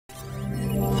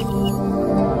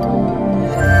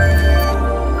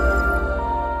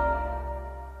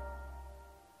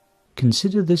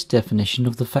Consider this definition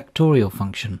of the factorial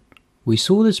function. We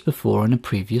saw this before in a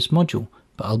previous module,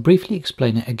 but I'll briefly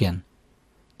explain it again.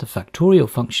 The factorial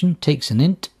function takes an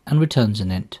int and returns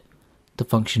an int. The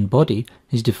function body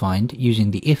is defined using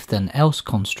the if-then-else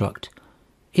construct.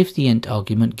 If the int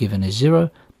argument given is 0,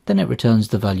 then it returns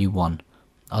the value 1.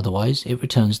 Otherwise, it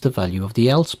returns the value of the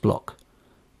else block.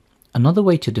 Another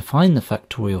way to define the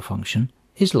factorial function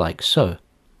is like so.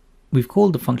 We've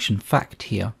called the function fact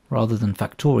here rather than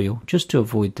factorial just to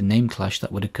avoid the name clash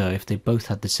that would occur if they both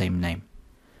had the same name.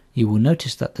 You will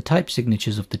notice that the type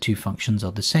signatures of the two functions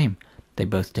are the same. They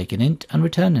both take an int and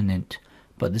return an int,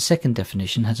 but the second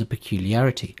definition has a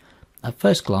peculiarity. At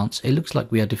first glance, it looks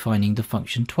like we are defining the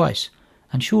function twice,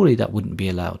 and surely that wouldn't be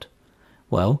allowed.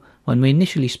 Well, when we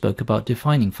initially spoke about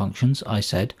defining functions, I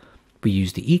said we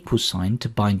use the equals sign to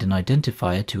bind an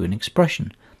identifier to an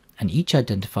expression, and each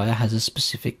identifier has a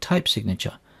specific type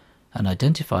signature. An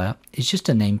identifier is just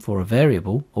a name for a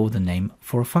variable or the name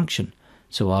for a function,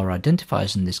 so our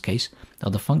identifiers in this case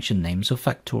are the function names of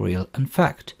factorial and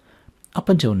fact. Up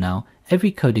until now,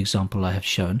 every code example I have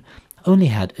shown only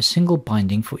had a single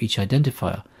binding for each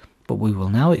identifier, but we will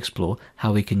now explore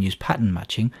how we can use pattern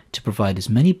matching to provide as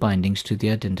many bindings to the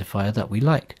identifier that we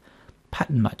like.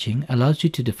 Pattern matching allows you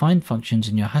to define functions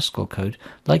in your Haskell code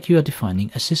like you are defining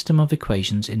a system of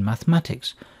equations in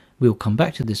mathematics. We'll come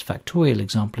back to this factorial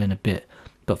example in a bit,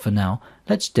 but for now,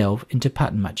 let's delve into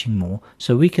pattern matching more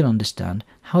so we can understand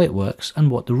how it works and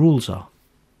what the rules are.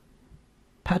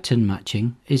 Pattern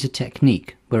matching is a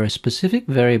technique where a specific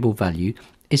variable value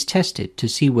is tested to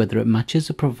see whether it matches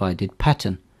a provided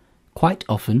pattern. Quite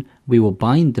often, we will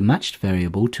bind the matched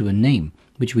variable to a name,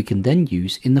 which we can then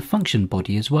use in the function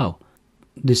body as well.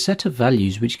 The set of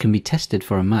values which can be tested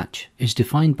for a match is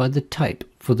defined by the type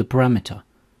for the parameter.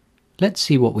 Let's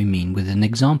see what we mean with an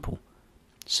example.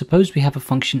 Suppose we have a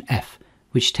function f,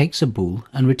 which takes a bool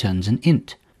and returns an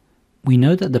int. We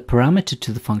know that the parameter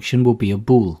to the function will be a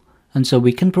bool, and so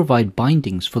we can provide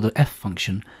bindings for the f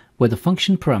function where the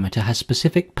function parameter has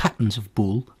specific patterns of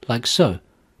bool, like so.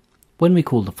 When we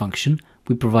call the function,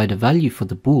 we provide a value for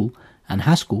the bool, and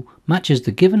Haskell matches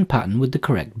the given pattern with the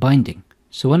correct binding.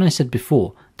 So when I said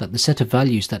before that the set of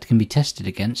values that can be tested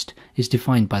against is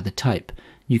defined by the type,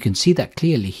 you can see that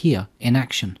clearly here in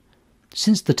action.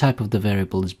 Since the type of the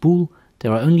variable is bool,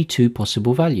 there are only two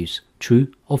possible values,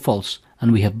 true or false,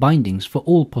 and we have bindings for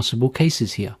all possible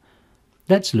cases here.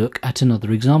 Let's look at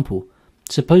another example.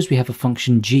 Suppose we have a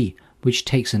function g, which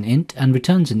takes an int and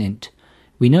returns an int.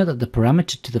 We know that the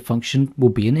parameter to the function will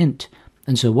be an int,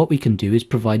 and so what we can do is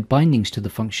provide bindings to the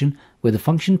function where the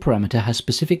function parameter has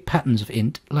specific patterns of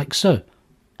int, like so.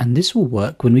 And this will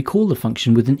work when we call the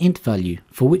function with an int value,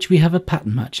 for which we have a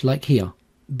pattern match like here.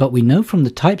 But we know from the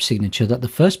type signature that the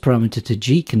first parameter to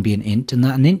g can be an int and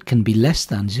that an int can be less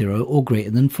than 0 or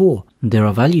greater than 4. There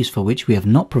are values for which we have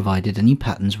not provided any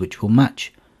patterns which will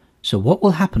match. So what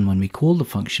will happen when we call the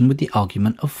function with the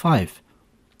argument of 5?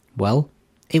 Well,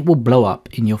 it will blow up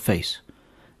in your face.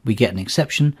 We get an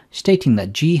exception stating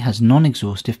that g has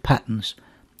non-exhaustive patterns.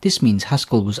 This means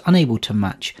Haskell was unable to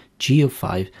match g of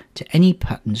 5 to any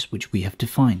patterns which we have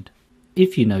defined.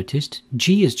 If you noticed,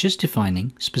 g is just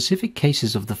defining specific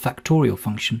cases of the factorial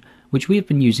function which we have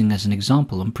been using as an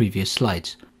example on previous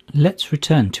slides. Let's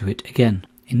return to it again.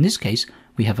 In this case,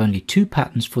 we have only two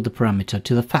patterns for the parameter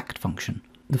to the fact function.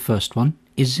 The first one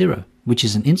is 0, which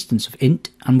is an instance of int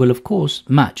and will of course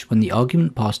match when the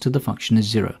argument passed to the function is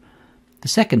 0. The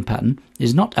second pattern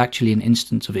is not actually an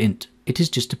instance of int, it is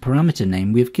just a parameter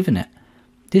name we have given it.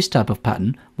 This type of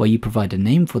pattern, where you provide a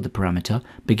name for the parameter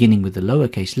beginning with a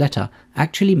lowercase letter,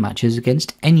 actually matches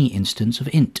against any instance of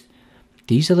int.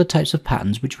 These are the types of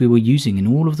patterns which we were using in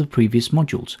all of the previous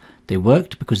modules. They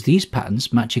worked because these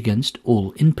patterns match against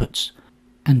all inputs.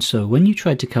 And so when you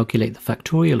try to calculate the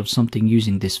factorial of something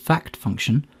using this fact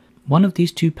function, one of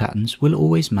these two patterns will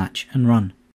always match and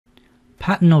run.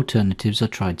 Pattern alternatives are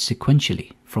tried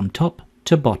sequentially, from top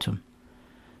to bottom.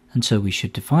 And so we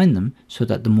should define them so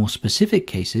that the more specific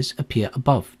cases appear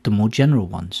above the more general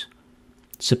ones.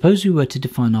 Suppose we were to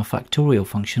define our factorial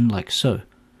function like so.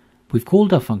 We've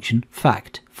called our function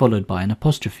fact followed by an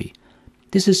apostrophe.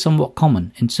 This is somewhat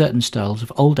common in certain styles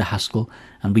of older Haskell,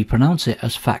 and we pronounce it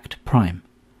as fact prime.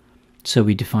 So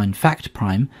we define fact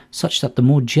prime such that the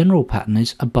more general pattern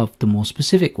is above the more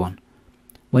specific one.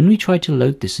 When we try to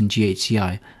load this in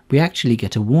GHCI, we actually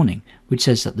get a warning which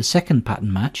says that the second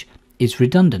pattern match is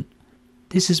redundant.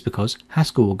 This is because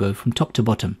Haskell will go from top to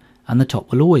bottom and the top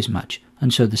will always match,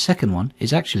 and so the second one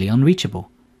is actually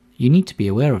unreachable. You need to be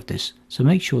aware of this, so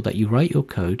make sure that you write your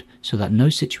code so that no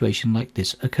situation like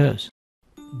this occurs.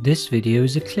 This video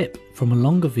is a clip from a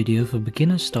longer video for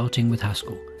beginners starting with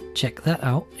Haskell. Check that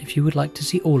out if you would like to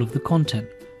see all of the content.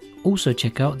 Also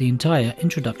check out the entire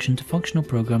Introduction to Functional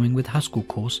Programming with Haskell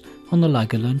course on the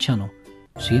Learn channel.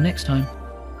 See you next time.